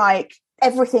 just like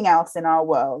everything else in our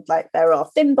world. Like, there are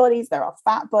thin bodies, there are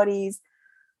fat bodies,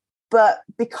 but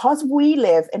because we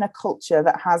live in a culture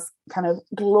that has kind of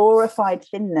glorified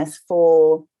thinness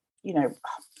for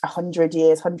 100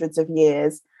 years, hundreds of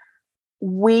years,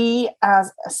 we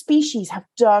as a species have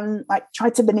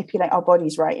tried to manipulate our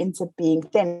bodies right into being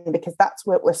thin, because that's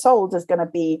what we're sold is going to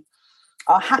be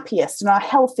our happiest and our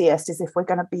healthiest, is if we're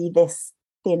going to be this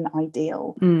thin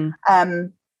ideal.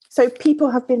 So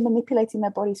people have been manipulating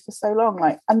their bodies for so long.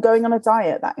 Like, I'm going on a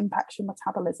diet, that impacts your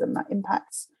metabolism, that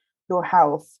impacts your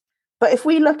health. But if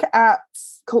we look at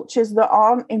cultures that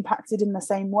aren't impacted in the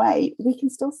same way, we can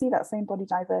still see that same body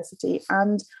diversity,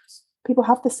 and people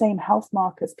have the same health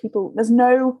markers. There's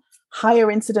no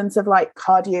higher incidence of like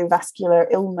cardiovascular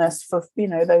illness for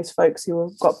those folks who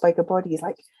have got bigger bodies.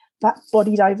 Like, that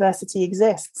body diversity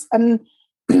exists. And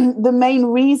the main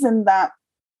reason that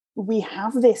we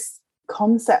have this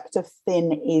concept of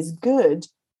thin is good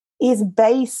is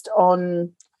based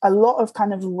on a lot of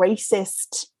kind of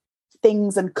racist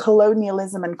things and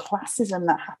colonialism and classism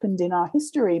that happened in our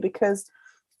history. Because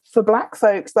for Black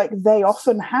folks, like, they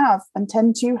often have and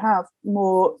tend to have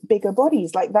more bigger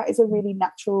bodies. Like, that is a really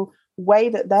natural way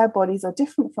that their bodies are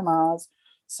different from ours.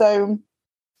 So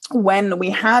when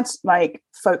we had like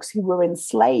folks who were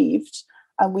enslaved,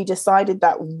 and we decided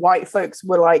that white folks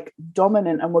were like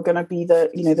dominant and were going to be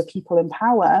the people in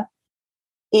power,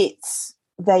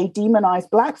 they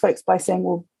demonized Black folks by saying,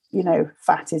 well,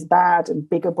 fat is bad and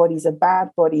bigger bodies are bad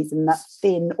bodies, and that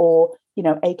thin or,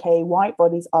 AKA white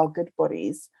bodies are good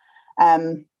bodies.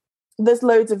 There's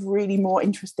loads of really more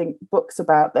interesting books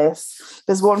about this.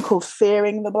 There's one called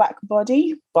Fearing the Black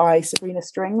Body by Sabrina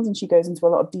Strings, and she goes into a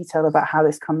lot of detail about how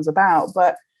this comes about.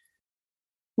 But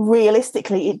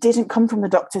realistically, it didn't come from the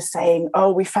doctors saying,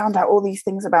 oh, we found out all these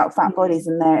things about fat bodies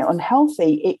and they're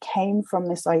unhealthy. It came from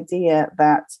this idea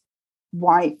that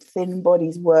white thin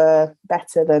bodies were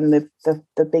better than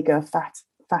the bigger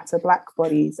fatter Black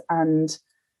bodies. And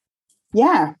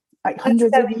like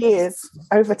hundreds of years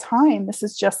over time, this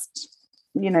is just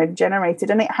generated,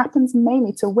 and it happens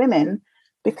mainly to women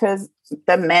because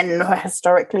the men were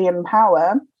historically in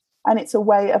power. And it's a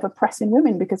way of oppressing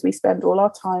women, because we spend all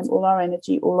our time, all our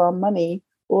energy, all our money,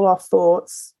 all our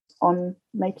thoughts on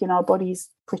making our bodies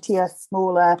prettier,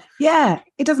 smaller. Yeah,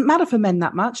 it doesn't matter for men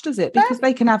that much, does it? Because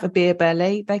they can have a beer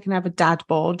belly, they can have a dad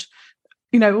bod,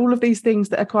 all of these things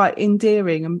that are quite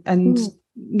endearing and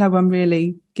no one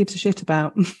really gives a shit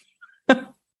about.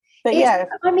 But yeah,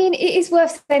 I mean, it is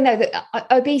worth saying though that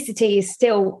obesity is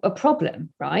still a problem,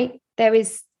 right? There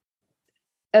is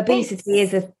obesity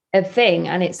is a thing,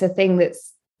 and it's a thing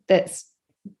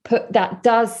that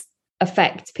does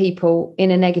affect people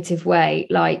in a negative way,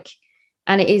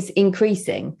 and it is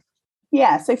increasing.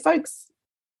 Yeah, so folks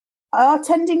are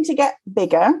tending to get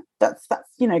bigger. That's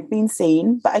been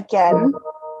seen. But again,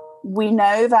 we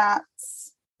know that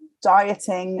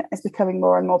dieting is becoming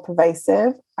more and more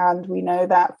pervasive, and we know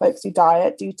that folks who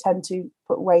diet do tend to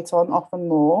put weight on often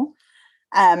more.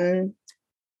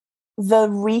 The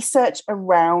research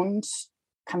around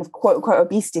kind of quote unquote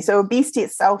obesity. So obesity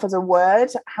itself as a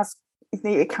word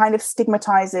it kind of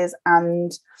stigmatizes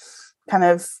and kind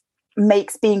of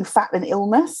makes being fat an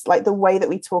illness. Like the way that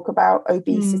we talk about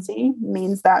obesity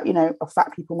means that, you know,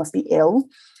 fat people must be ill.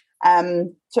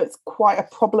 So it's quite a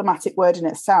problematic word in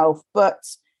itself. But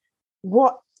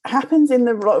what happens in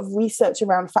a lot of research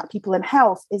around fat people and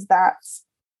health is that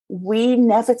we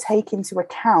never take into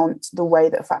account the way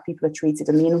that fat people are treated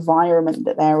and the environment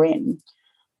that they're in.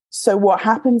 So what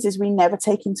happens is we never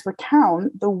take into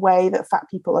account the way that fat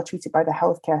people are treated by the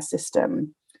healthcare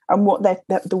system. And what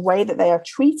the way that they are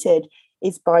treated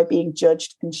is by being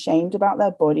judged and shamed about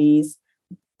their bodies.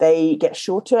 They get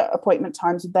shorter appointment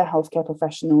times with their healthcare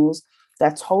professionals.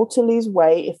 They're told to lose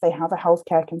weight if they have a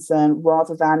healthcare concern,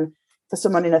 rather than for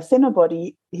someone in a thinner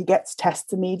body who gets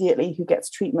tests immediately, who gets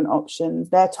treatment options.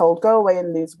 They're told, go away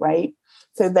and lose weight.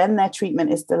 So then their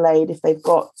treatment is delayed if they've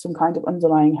got some kind of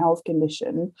underlying health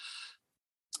condition.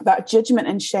 That judgment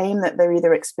and shame that they're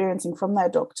either experiencing from their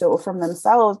doctor or from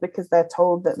themselves because they're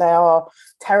told that they are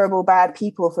terrible, bad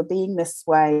people for being this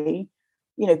way,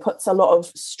 you know, puts a lot of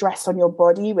stress on your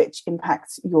body, which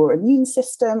impacts your immune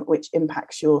system, which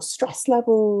impacts your stress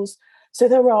levels. So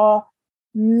there are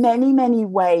many, many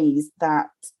ways that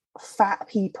fat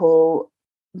people,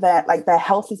 their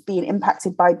health is being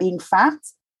impacted by being fat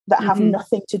that have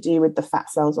nothing to do with the fat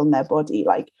cells on their body.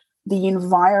 Like the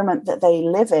environment that they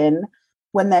live in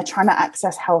when they're trying to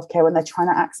access healthcare, when they're trying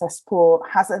to access sport,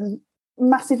 has a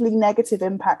massively negative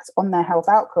impact on their health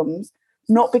outcomes,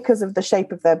 not because of the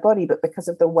shape of their body, but because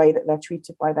of the way that they're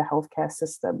treated by the healthcare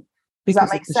system. Does that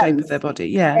make sense? Shape of their body.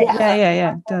 Yeah.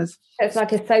 It does. It's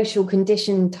like a social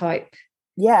condition type.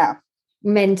 Yeah.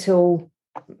 Mental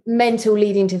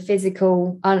leading to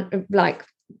physical,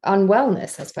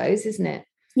 unwellness, I suppose, isn't it?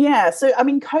 Yeah. So, I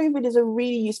mean, COVID is a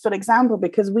really useful example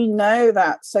because we know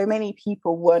that so many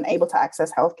people weren't able to access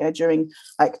healthcare during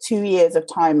like 2 years of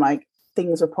time. Like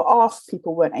things were put off,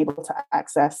 people weren't able to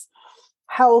access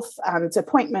health and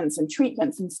appointments and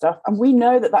treatments and stuff. And we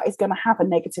know that that is going to have a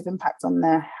negative impact on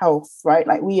their health, right?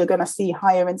 Like we are going to see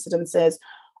higher incidences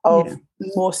of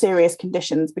more serious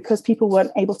conditions because people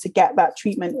weren't able to get that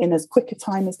treatment in as quick a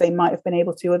time as they might have been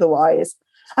able to otherwise.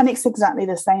 And it's exactly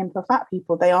the same for fat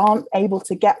people. They aren't able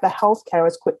to get the healthcare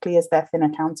as quickly as their thinner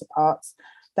counterparts.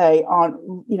 They aren't,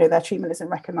 you know, their treatment isn't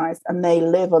recognized, and they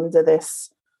live under this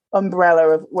umbrella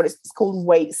of what is called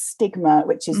weight stigma,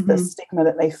 which is the stigma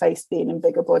that they face being in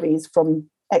bigger bodies from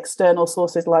external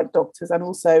sources like doctors, and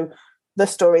also the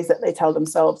stories that they tell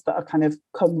themselves that are kind of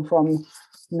come from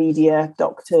media,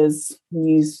 doctors,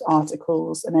 news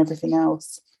articles, and everything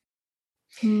else.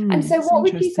 And so what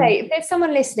would you say if there's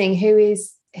someone listening who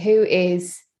is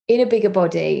in a bigger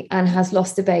body and has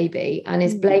lost a baby and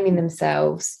is blaming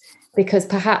themselves because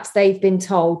perhaps they've been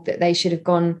told that they should have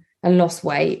gone and lost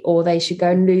weight, or they should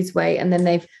go and lose weight, and then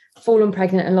they've fallen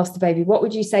pregnant and lost a baby? What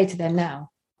would you say to them now?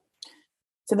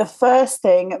 So the first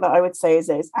thing that I would say is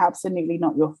that it's absolutely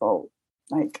not your fault.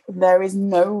 Like there is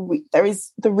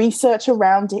the research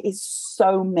around it is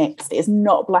so mixed. It is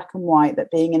not black and white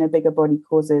that being in a bigger body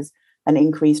causes an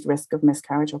increased risk of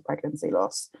miscarriage or pregnancy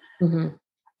loss.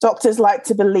 Doctors like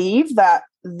to believe that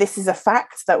this is a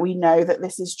fact, that we know that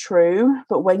this is true.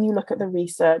 But when you look at the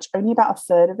research, only about a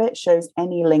third of it shows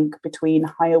any link between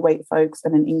higher weight folks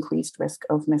and an increased risk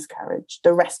of miscarriage.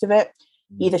 The rest of it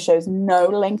either shows no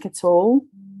link at all,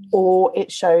 or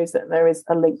it shows that there is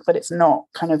a link, but it's not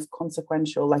kind of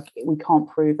consequential, like we can't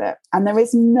prove it. And there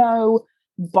is no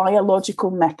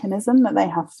biological mechanism that they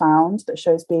have found that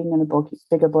shows being in a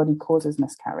bigger body causes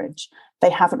miscarriage. They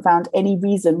haven't found any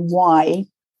reason why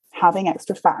having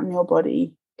extra fat in your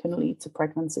body can lead to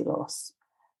pregnancy loss.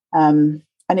 And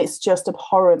it's just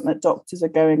abhorrent that doctors are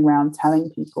going around telling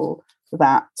people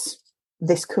that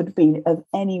this could be of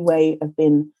any way have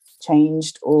been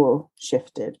changed or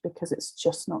shifted, because it's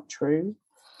just not true.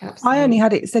 Absolutely. I only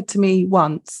had it said to me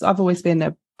once. I've always been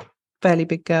a fairly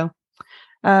big girl.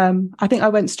 I think I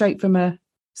went straight from a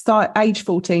age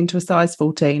 14 to a size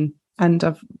 14, and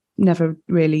I've never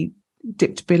really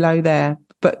dipped below there,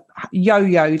 but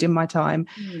yo-yoed in my time.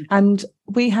 And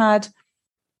we'd had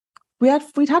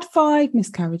 5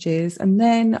 miscarriages, and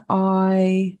then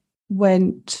I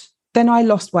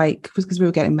lost weight because we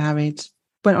were getting married,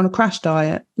 went on a crash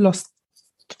diet, lost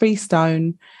 3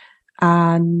 stone,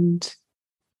 and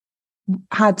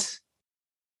had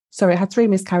 3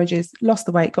 miscarriages, lost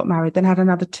the weight, got married, then had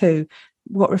another 2,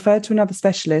 got referred to another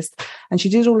specialist, and she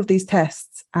did all of these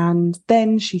tests, and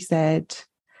then she said,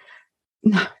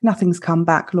 nothing's come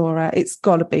back, Laura, it's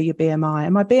got to be your BMI.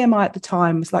 And my BMI at the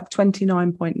time was like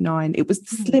 29.9. It was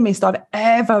the slimmest I've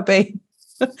ever been.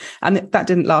 And that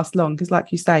didn't last long because,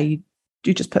 like you say,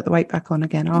 you just put the weight back on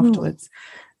again afterwards.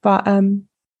 But I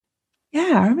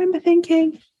remember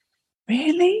thinking,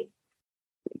 really?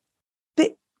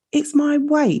 It's my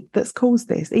weight that's caused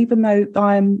this, even though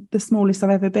I'm the smallest I've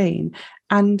ever been.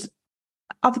 And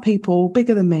other people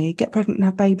bigger than me get pregnant and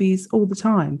have babies all the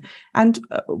time. And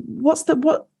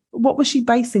what was she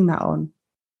basing that on?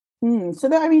 So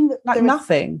that, I mean,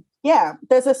 nothing.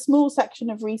 There's a small section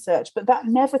of research, but that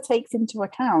never takes into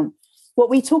account what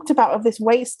we talked about of this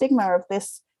weight stigma, of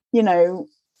this,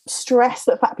 stress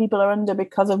that fat people are under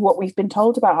because of what we've been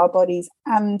told about our bodies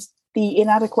and the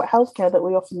inadequate healthcare that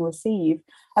we often receive.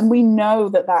 And we know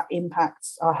that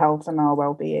impacts our health and our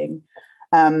well-being.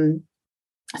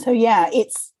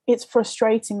 It's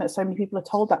frustrating that so many people are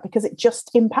told that, because it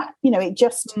just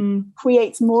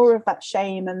creates more of that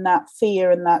shame and that fear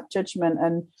and that judgment,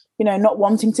 and, not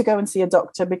wanting to go and see a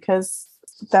doctor because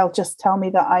they'll just tell me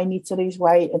that I need to lose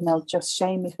weight and they'll just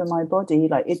shame me for my body.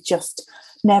 Like, it just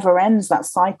never ends, that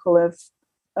cycle of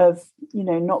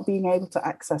not being able to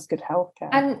access good healthcare.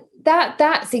 And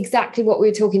that's exactly what we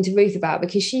were talking to Ruth about,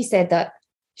 because she said that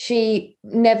she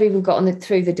never even got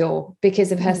through the door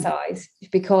because of her size,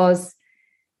 because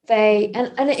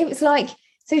and it was like,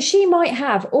 so she might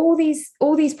have all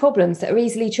these problems that are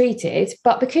easily treated,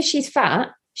 but because she's fat,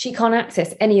 she can't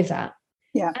access any of that.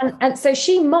 And so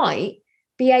she might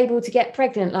be able to get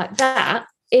pregnant like that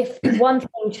if one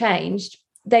thing changed.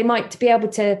 They might be able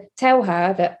to tell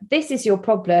her that this is your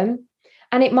problem,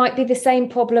 and it might be the same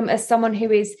problem as someone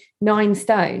who is 9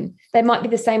 stone. There might be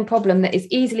the same problem that is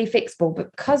easily fixable,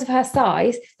 but because of her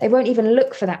size, they won't even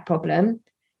look for that problem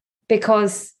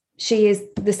because she is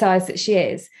the size that she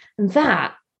is. And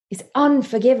that is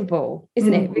unforgivable,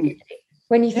 isn't it? Really?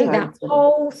 When you think that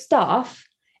whole stuff,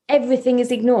 everything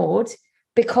is ignored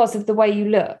because of the way you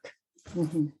look.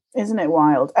 Isn't it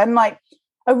wild? And like,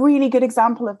 a really good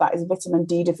example of that is vitamin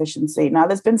D deficiency. Now,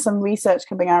 there's been some research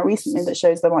coming out recently that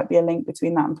shows there might be a link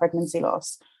between that and pregnancy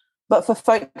loss. But for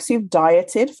folks who've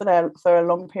dieted for a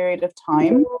long period of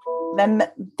time, then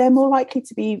they're more likely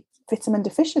to be vitamin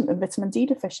deficient and vitamin D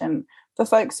deficient. For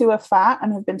folks who are fat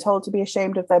and have been told to be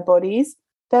ashamed of their bodies,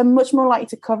 they're much more likely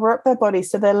to cover up their bodies,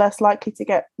 so they're less likely to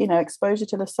get, exposure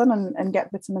to the sun and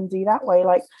get vitamin D that way.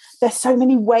 Like, there's so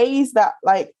many ways that,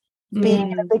 like,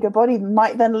 being in a bigger body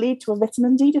might then lead to a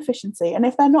vitamin D deficiency. And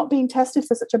if they're not being tested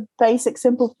for such a basic,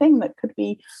 simple thing that could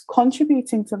be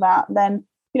contributing to that, then,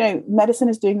 medicine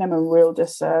is doing them a real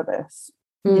disservice.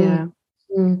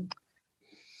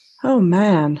 Oh,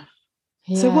 man.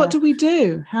 So what do we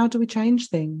do? How do we change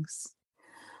things?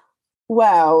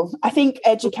 Well, I think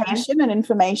education and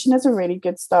information is a really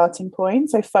good starting point.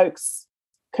 So folks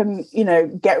can,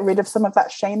 get rid of some of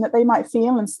that shame that they might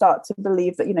feel and start to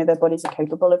believe that, their bodies are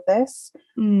capable of this.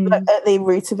 But at the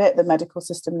root of it, the medical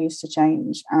system needs to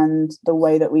change. And the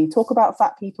way that we talk about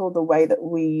fat people, the way that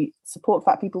we support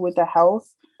fat people with their health,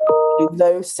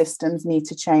 those systems need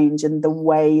to change. And the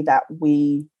way that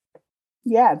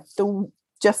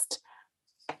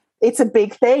it's a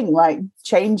big thing, like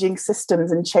changing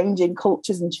systems and changing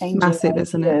cultures and changing massive, ideas.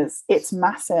 isn't it? It's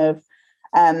massive.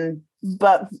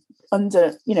 But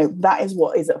under, that is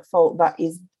what is at fault. That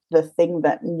is the thing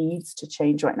that needs to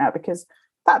change right now, because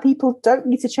fat people don't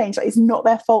need to change. It's not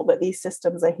their fault that these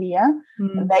systems are here.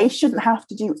 They shouldn't have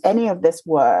to do any of this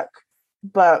work,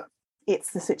 but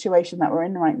it's the situation that we're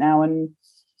in right now. And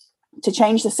to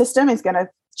change the system is going to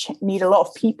need a lot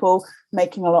of people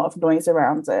making a lot of noise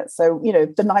around it. So,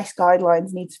 the NICE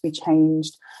guidelines need to be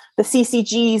changed. The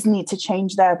CCGs need to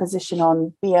change their position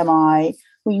on BMI.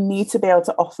 We need to be able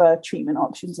to offer treatment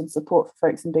options and support for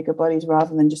folks in bigger bodies,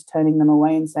 rather than just turning them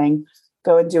away and saying,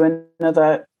 go and do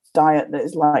another diet that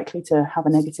is likely to have a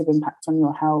negative impact on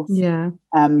your health.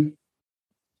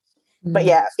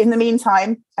 But in the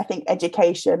meantime, I think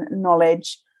education,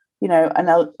 knowledge,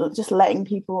 and just letting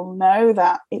people know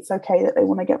that it's okay that they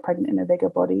want to get pregnant in a bigger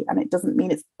body, and it doesn't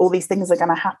mean all these things are going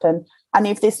to happen. And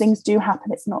if these things do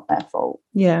happen, it's not their fault.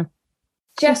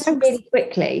 Just really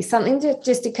quickly, something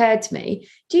just occurred to me.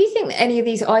 Do you think that any of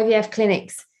these IVF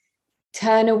clinics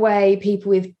turn away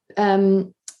people with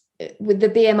the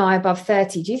BMI above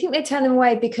 30? Do you think they turn them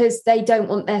away because they don't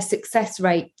want their success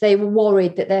rate? They were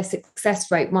worried that their success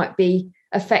rate might be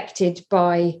affected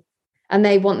by, and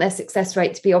they want their success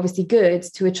rate to be obviously good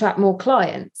to attract more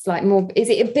clients, like more. Is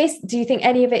it do you think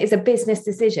any of it is a business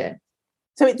decision?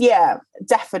 So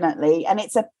definitely. And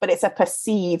it's a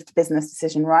perceived business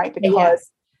decision, right? Because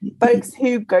folks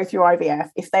who go through IVF,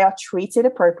 if they are treated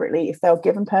appropriately, if they're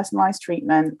given personalized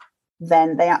treatment,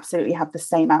 then they absolutely have the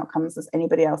same outcomes as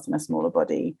anybody else in a smaller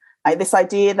body. Like, this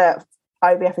idea that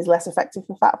IVF is less effective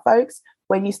for fat folks,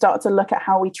 when you start to look at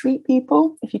how we treat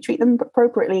people, if you treat them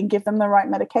appropriately and give them the right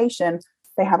medication,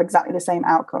 they have exactly the same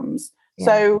outcomes. Yeah.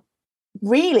 So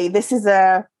really, this is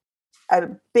a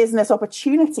business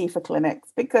opportunity for clinics,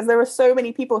 because there are so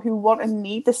many people who want and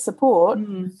need this support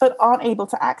but aren't able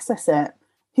to access it,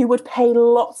 who would pay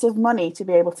lots of money to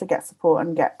be able to get support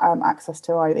and get access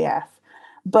to IVF.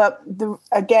 But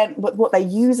what they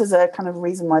use as a kind of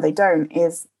reason why they don't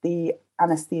is the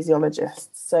anesthesiologists.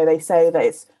 So they say that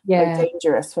it's very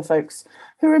dangerous for folks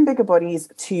who are in bigger bodies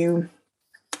to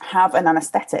have an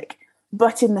anesthetic.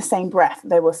 But in the same breath,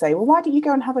 they will say, well, why don't you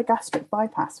go and have a gastric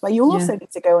bypass where you also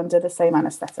need to go under the same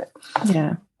anesthetic?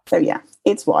 Yeah. So, yeah,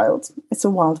 it's wild. It's a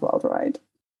wild, wild ride.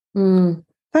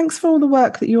 Thanks for all the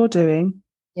work that you're doing.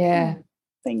 Yeah.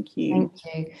 Thank you. Thank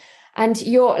you. And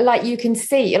you're like, you can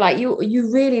see, like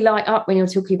you really light up when you're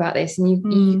talking about this, and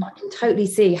you I can totally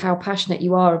see how passionate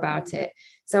you are about it.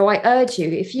 So I urge you,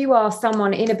 if you are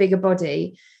someone in a bigger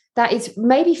body that is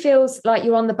maybe feels like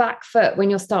you're on the back foot when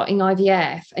you're starting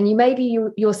IVF, and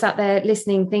you're sat there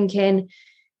listening, thinking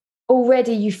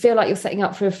already you feel like you're setting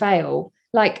up for a fail,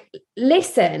 like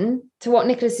listen to what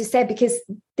Nicholas has said, because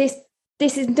this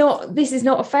is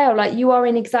not a fail. Like, you are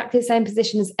in exactly the same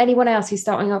position as anyone else who's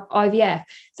starting up IVF.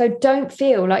 So don't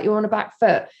feel like you're on a back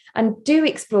foot, and do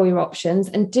explore your options,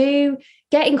 and do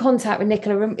get in contact with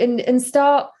Nicola and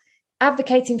start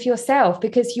advocating for yourself,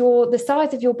 because the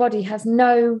size of your body has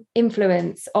no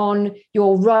influence on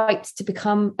your right to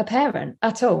become a parent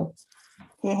at all.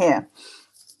 Yeah.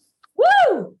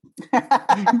 Woo!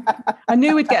 I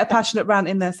knew we'd get a passionate rant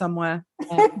in there somewhere.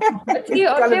 Yeah. I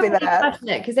feel really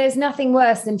passionate, because there's nothing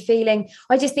worse than feeling,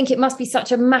 I just think it must be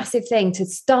such a massive thing to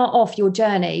start off your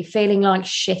journey feeling like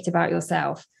shit about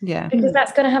yourself. Yeah. Because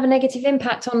that's going to have a negative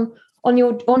impact on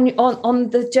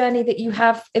the journey that you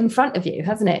have in front of you,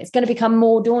 hasn't it? It's going to become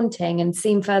more daunting and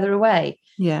seem further away.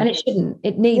 Yeah. And it shouldn't.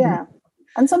 It needn't. Yeah.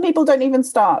 And some people don't even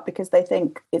start because they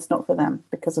think it's not for them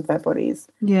because of their bodies.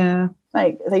 Yeah.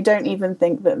 Like, they don't even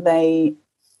think that they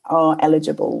are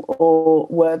eligible or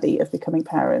worthy of becoming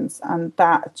parents. And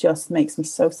that just makes me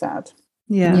so sad.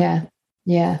 Yeah. Yeah.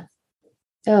 Yeah.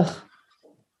 Ugh.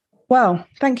 Well,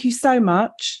 thank you so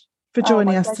much for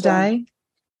joining us today.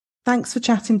 Thanks for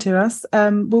chatting to us.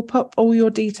 We'll pop all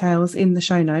your details in the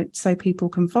show notes so people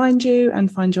can find you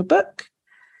and find your book.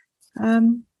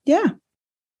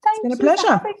 It's been a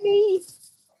pleasure.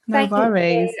 No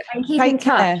worries. And keep in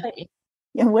touch.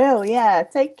 You will, yeah.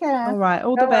 Take care. All right.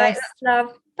 All the best. Love.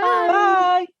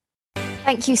 Bye. Bye.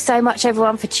 Thank you so much,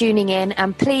 everyone, for tuning in.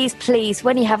 And please,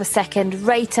 when you have a second,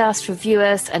 rate us, review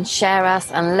us, and share us.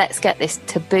 And let's get this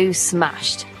taboo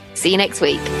smashed. See you next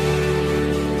week.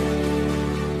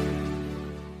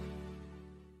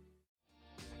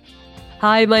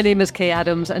 Hi, my name is Kay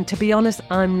Adams, and to be honest,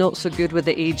 I'm not so good with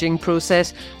the ageing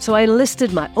process, so I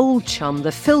enlisted my old chum,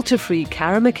 the filter-free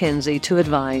Cara McKenzie, to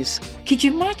advise. Could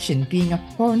you imagine being a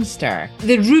porn star?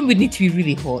 The room would need to be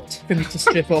really hot for me to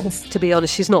strip off. To be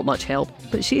honest, she's not much help,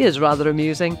 but she is rather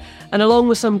amusing. And along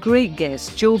with some great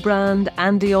guests, Joe Brand,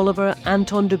 Andy Oliver,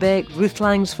 Anton Dubeck, Ruth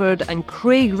Langsford and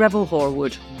Craig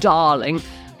Revel-Horwood, darling,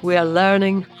 we are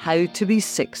learning how to be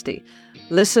 60.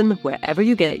 Listen wherever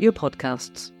you get your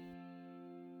podcasts.